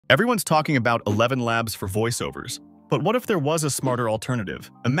Everyone's talking about ElevenLabs for voiceovers. But what if there was a smarter alternative?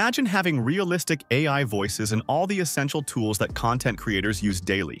 Imagine having realistic AI voices and all the essential tools that content creators use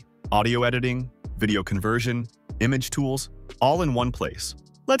daily. Audio editing, video conversion, image tools, all in one place.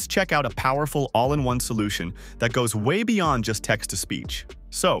 Let's check out a powerful all-in-one solution that goes way beyond just text-to-speech.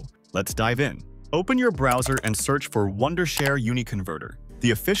 So, let's dive in. Open your browser and search for Wondershare UniConverter.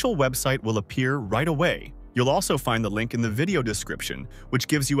 The official website will appear right away. You'll also find the link in the video description, which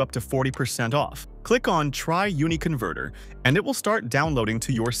gives you up to 40% off. Click on Try UniConverter, and it will start downloading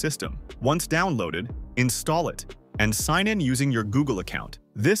to your system. Once downloaded, install it, and sign in using your Google account.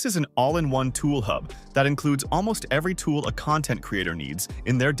 This is an all-in-one tool hub that includes almost every tool a content creator needs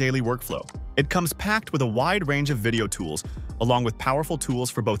in their daily workflow. It comes packed with a wide range of video tools, along with powerful tools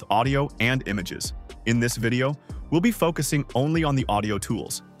for both audio and images. In this video, we'll be focusing only on the audio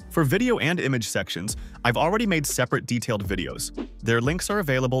tools. For video and image sections, I've already made separate detailed videos. Their links are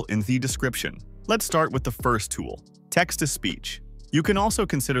available in the description. Let's start with the first tool, text-to-speech. You can also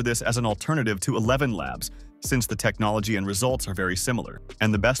consider this as an alternative to ElevenLabs, since the technology and results are very similar.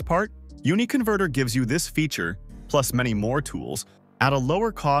 And the best part? UniConverter gives you this feature, plus many more tools, at a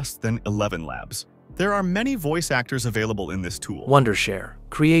lower cost than ElevenLabs. There are many voice actors available in this tool. Wondershare,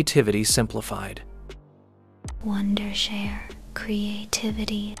 creativity simplified. Wondershare,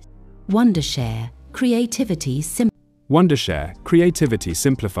 creativity. Wondershare, creativity simplified. Wondershare, creativity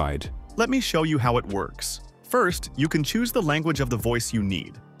simplified. Let me show you how it works. First, you can choose the language of the voice you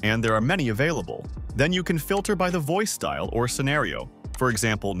need, and there are many available. Then you can filter by the voice style or scenario. For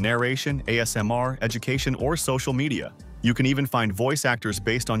example, narration, ASMR, education, or social media. You can even find voice actors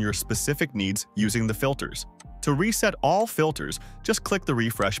based on your specific needs using the filters. To reset all filters, just click the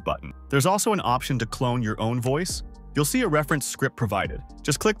refresh button. There's also an option to clone your own voice. You'll see a reference script provided.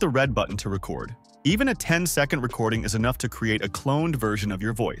 Just click the red button to record. Even a 10-second recording is enough to create a cloned version of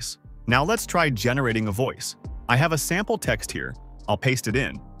your voice. Now let's try generating a voice. I have a sample text here. I'll paste it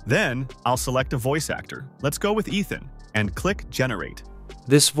in. Then, I'll select a voice actor. Let's go with Ethan, and click Generate.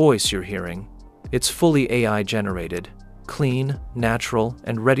 This voice you're hearing, it's fully AI generated, clean, natural,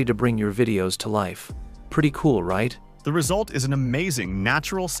 and ready to bring your videos to life. Pretty cool, right? The result is an amazing,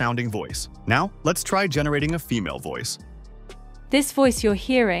 natural-sounding voice. Now, let's try generating a female voice. This voice you're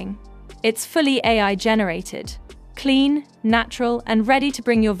hearing, it's fully AI generated, clean, natural, and ready to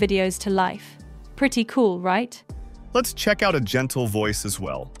bring your videos to life. Pretty cool, right? Let's check out a gentle voice as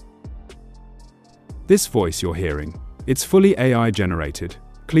well. This voice you're hearing, it's fully AI generated,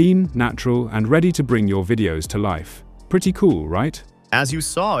 clean, natural, and ready to bring your videos to life. Pretty cool, right? As you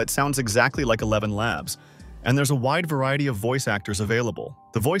saw, it sounds exactly like ElevenLabs, and there's a wide variety of voice actors available.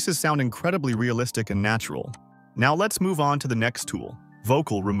 The voices sound incredibly realistic and natural. Now let's move on to the next tool,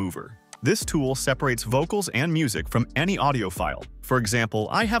 Vocal Remover. This tool separates vocals and music from any audio file. For example,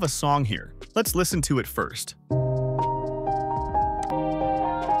 I have a song here. Let's listen to it first.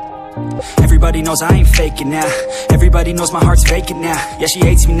 Everybody knows I ain't faking now. Everybody knows my heart's vacant now. Yeah, she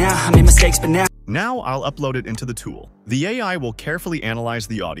hates me now. I made mistakes, but now. Now I'll upload it into the tool. The AI will carefully analyze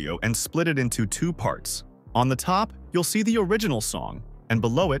the audio and split it into two parts. On the top, you'll see the original song, and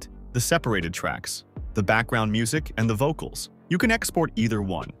below it, the separated tracks, the background music and the vocals. You can export either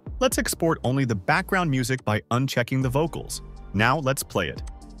one. Let's export only the background music by unchecking the vocals. Now let's play it.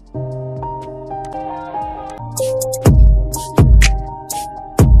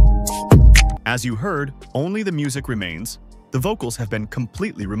 As you heard, only the music remains. The vocals have been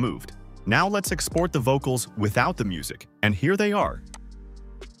completely removed. Now let's export the vocals without the music, and here they are.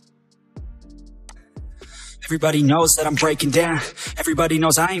 Everybody knows that I'm breaking down. Everybody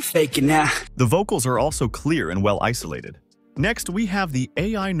knows I ain't faking now. The vocals are also clear and well isolated. Next, we have the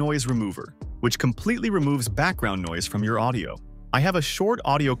AI Noise Remover, which completely removes background noise from your audio. I have a short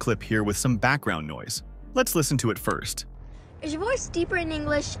audio clip here with some background noise. Let's listen to it first. Is your voice deeper in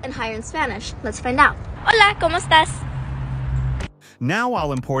English and higher in Spanish? Let's find out. Hola, ¿cómo estás? Now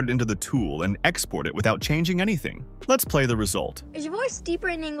I'll import it into the tool and export it without changing anything. Let's play the result. Is your voice deeper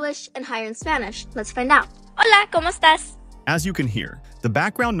in English and higher in Spanish? Let's find out. Hola, ¿cómo estás? As you can hear, the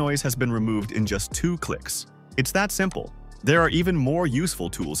background noise has been removed in just 2 clicks. It's that simple. There are even more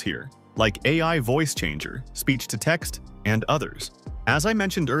useful tools here, like AI Voice Changer, Speech-to-Text, and others. As I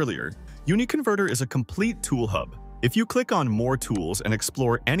mentioned earlier, UniConverter is a complete tool hub. If you click on More Tools and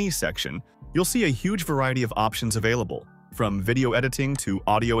explore any section, you'll see a huge variety of options available. From video editing to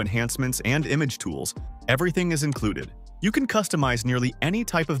audio enhancements and image tools, everything is included. You can customize nearly any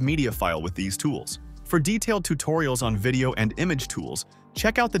type of media file with these tools. For detailed tutorials on video and image tools,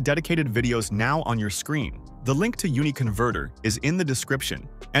 check out the dedicated videos now on your screen. The link to UniConverter is in the description,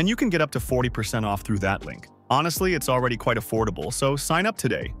 and you can get up to 40% off through that link. Honestly, it's already quite affordable, so sign up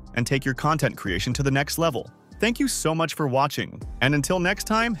today and take your content creation to the next level. Thank you so much for watching, and until next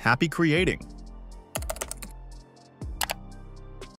time, happy creating!